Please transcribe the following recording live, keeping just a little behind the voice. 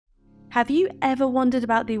Have you ever wondered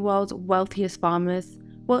about the world's wealthiest farmers?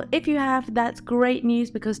 Well, if you have, that's great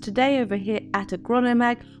news because today over here at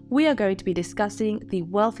Agronomag, we are going to be discussing the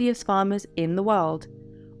wealthiest farmers in the world.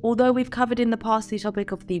 Although we've covered in the past the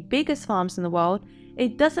topic of the biggest farms in the world,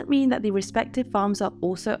 it doesn't mean that the respective farms are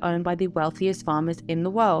also owned by the wealthiest farmers in the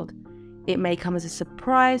world. It may come as a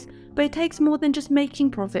surprise, but it takes more than just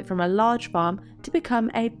making profit from a large farm to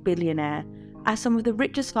become a billionaire, as some of the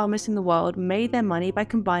richest farmers in the world made their money by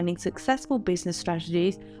combining successful business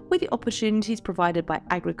strategies with the opportunities provided by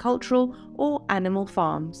agricultural or animal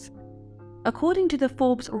farms. According to the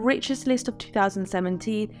Forbes Richest list of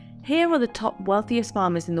 2017, here are the top wealthiest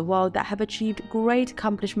farmers in the world that have achieved great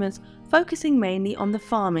accomplishments, focusing mainly on the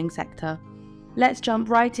farming sector. Let's jump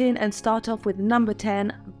right in and start off with number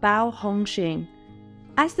 10, Bao Hongxing.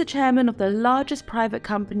 As the chairman of the largest private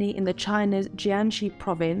company in China's Jiangxi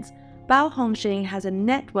province, Bao Hongxing has a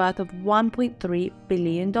net worth of $1.3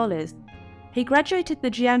 billion. He graduated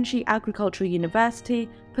the Jiangxi Agricultural University,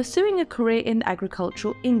 pursuing a career in the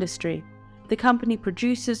agricultural industry. The company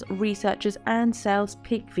produces, researches and sells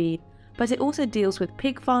pig feed, but it also deals with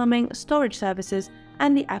pig farming, storage services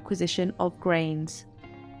and the acquisition of grains.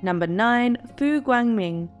 Number 9.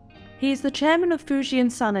 Guangming. He is the chairman of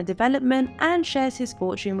Fujian Sana Development and shares his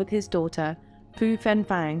fortune with his daughter, Fu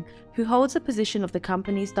Fenfang, who holds the position of the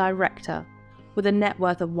company's director. With a net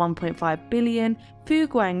worth of $1.5 billion, Fu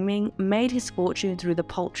Guangming made his fortune through the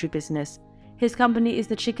poultry business. His company is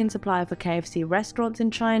the chicken supplier for KFC restaurants in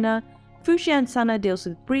China. Fujian Sana deals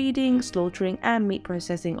with breeding, slaughtering and meat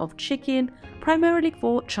processing of chicken, primarily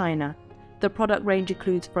for China. The product range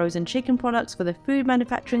includes frozen chicken products for the food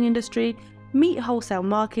manufacturing industry, meat wholesale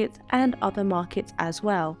markets and other markets as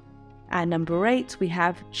well. At number 8, we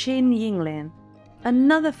have Qin Yinglin.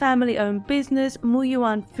 Another family-owned business,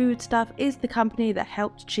 Muyuan Foodstuff, is the company that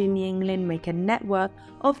helped Qin Yinglin make a net worth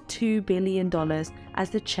of $2 billion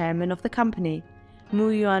as the chairman of the company.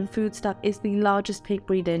 Muyuan Foodstuff is the largest pig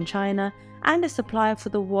breeder in China and a supplier for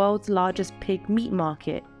the world's largest pig meat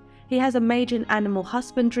market. He has a major in animal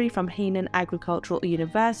husbandry from Henan Agricultural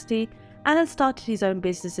University and has started his own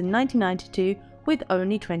business in 1992 with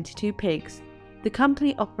only 22 pigs. The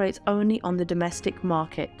company operates only on the domestic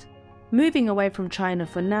market. Moving away from China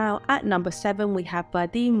for now, at number 7 we have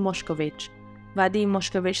Vadim Moshkovich. Vadim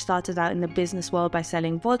Moshkovich started out in the business world by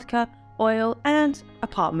selling vodka, oil and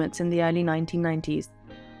apartments in the early 1990s.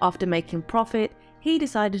 After making profit, he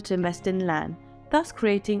decided to invest in land, thus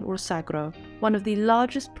creating Rusagro, one of the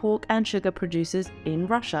largest pork and sugar producers in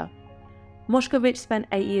Russia. Moshkovich spent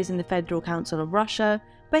 8 years in the Federal Council of Russia,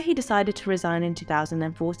 but he decided to resign in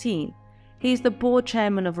 2014. He is the board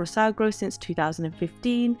chairman of Rusagro since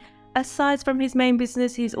 2015. Aside from his main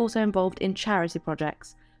business, he is also involved in charity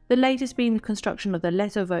projects, the latest being the construction of the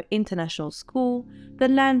Letovo International School. The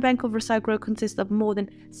land bank of Rusagro consists of more than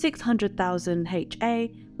 600,000 ha,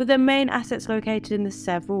 with their main assets located in the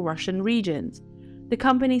several Russian regions. The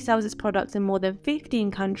company sells its products in more than 15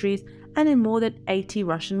 countries and in more than 80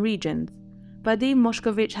 Russian regions. Vadim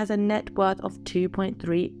Moshkovich has a net worth of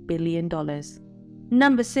 $2.3 billion.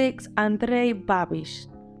 Number 6. Andrej Babis.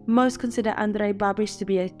 Most consider Andrej Babis to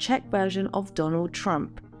be a Czech version of Donald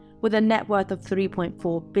Trump. With a net worth of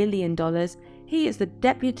 $3.4 billion, he is the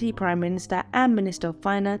Deputy Prime Minister and Minister of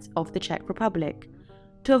Finance of the Czech Republic.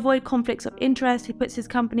 To avoid conflicts of interest, he puts his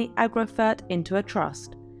company Agrofert into a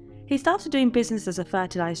trust. He started doing business as a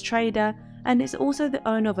fertilizer trader and is also the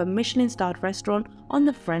owner of a Michelin-starred restaurant on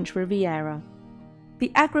the French Riviera.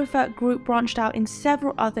 The Agrofert group branched out in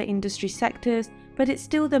several other industry sectors, but it's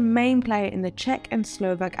still the main player in the Czech and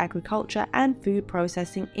Slovak agriculture and food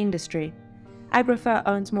processing industry. Agrofert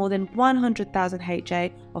owns more than 100,000 ha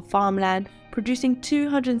of farmland, producing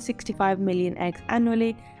 265 million eggs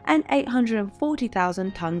annually and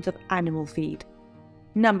 840,000 tons of animal feed.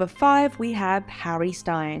 Number 5, we have Harry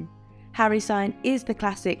Stine. Harry Stine is the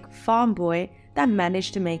classic farm boy that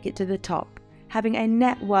managed to make it to the top, having a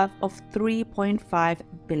net worth of $3.5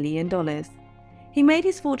 billion. He made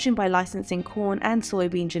his fortune by licensing corn and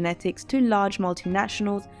soybean genetics to large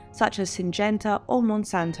multinationals such as Syngenta or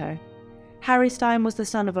Monsanto. Harry Stine was the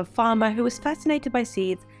son of a farmer who was fascinated by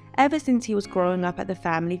seeds ever since he was growing up at the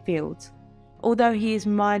family fields. Although he is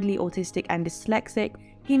mildly autistic and dyslexic,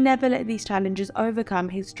 he never let these challenges overcome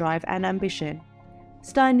his drive and ambition.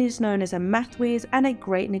 Stine is known as a math whiz and a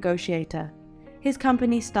great negotiator. His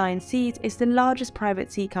company Stine Seeds is the largest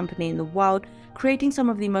private seed company in the world, creating some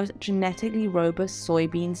of the most genetically robust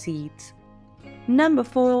soybean seeds. Number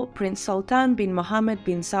 4. Prince Sultan bin Mohammed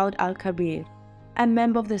bin Saud Al Kabeer. A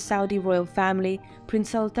member of the Saudi royal family, Prince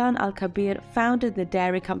Sultan Al Kabeer founded the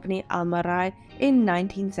dairy company Al Marai in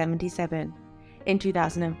 1977. In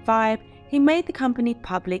 2005, he made the company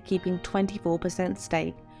public, keeping 24%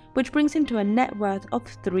 stake, which brings him to a net worth of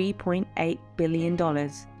 $3.8 billion.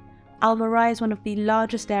 Almarai is one of the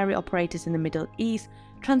largest dairy operators in the Middle East,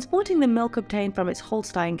 transporting the milk obtained from its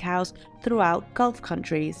Holstein cows throughout Gulf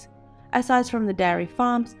countries. Aside from the dairy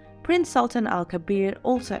farms, Prince Sultan Al Kabeer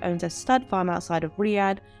also owns a stud farm outside of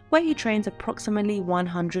Riyadh, where he trains approximately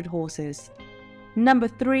 100 horses. Number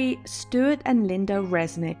 3. Stewart and Lynda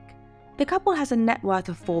Resnick. The couple has a net worth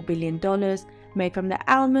of $4 billion, made from the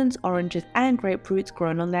almonds, oranges and grapefruits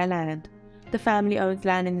grown on their land. The family owns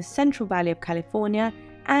land in the Central Valley of California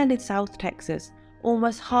and in South Texas.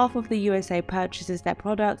 Almost half of the USA purchases their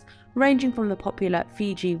products, ranging from the popular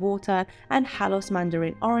Fiji water and Halos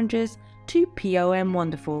mandarin oranges to POM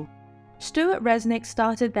Wonderful. Stewart Resnick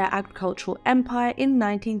started their agricultural empire in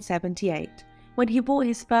 1978, when he bought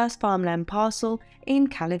his first farmland parcel in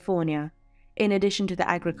California. In addition to the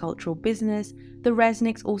agricultural business, the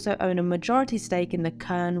Resnicks also own a majority stake in the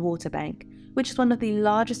Kern Water Bank, which is one of the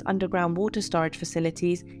largest underground water storage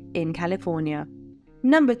facilities in California.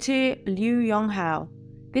 Number 2. Liu Yonghao.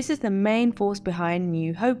 This is the main force behind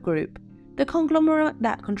New Hope Group, the conglomerate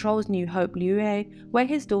that controls New Hope Liu, where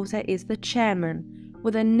his daughter is the chairman.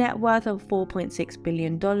 With a net worth of $4.6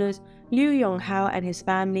 billion, Liu Yonghao and his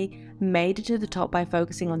family made it to the top by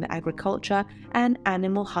focusing on the agriculture and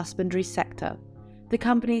animal husbandry sector. The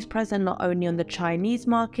company is present not only on the Chinese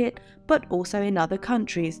market, but also in other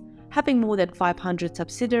countries, having more than 500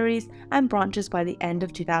 subsidiaries and branches by the end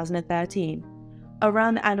of 2013.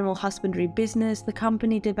 Around the animal husbandry business, the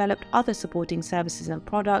company developed other supporting services and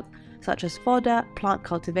products such as fodder, plant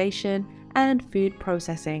cultivation, and food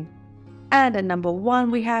processing. And at number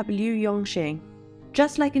 1, we have Liu Yongxing.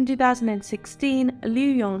 Just like in 2016,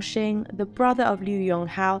 Liu Yongxing, the brother of Liu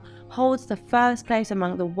Yonghao, holds the first place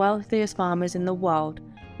among the wealthiest farmers in the world,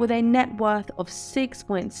 with a net worth of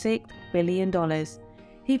 $6.6 billion.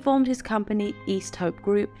 He formed his company East Hope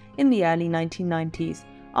Group in the early 1990s,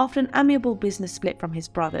 after an amicable business split from his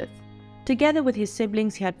brothers. Together with his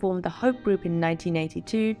siblings, he had formed the Hope Group in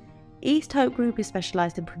 1982. East Hope Group is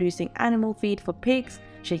specialized in producing animal feed for pigs,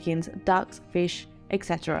 chickens, ducks, fish,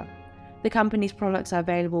 etc. The company's products are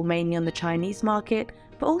available mainly on the Chinese market,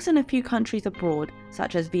 but also in a few countries abroad,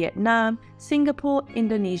 such as Vietnam, Singapore,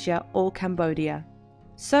 Indonesia, or Cambodia.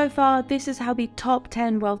 So far, this is how the top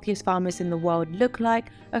 10 wealthiest farmers in the world look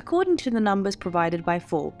like, according to the numbers provided by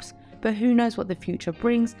Forbes. But who knows what the future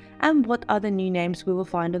brings and what other new names we will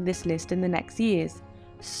find on this list in the next years.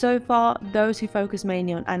 So far, those who focus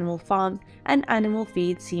mainly on animal farms and animal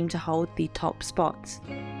feed seem to hold the top spots.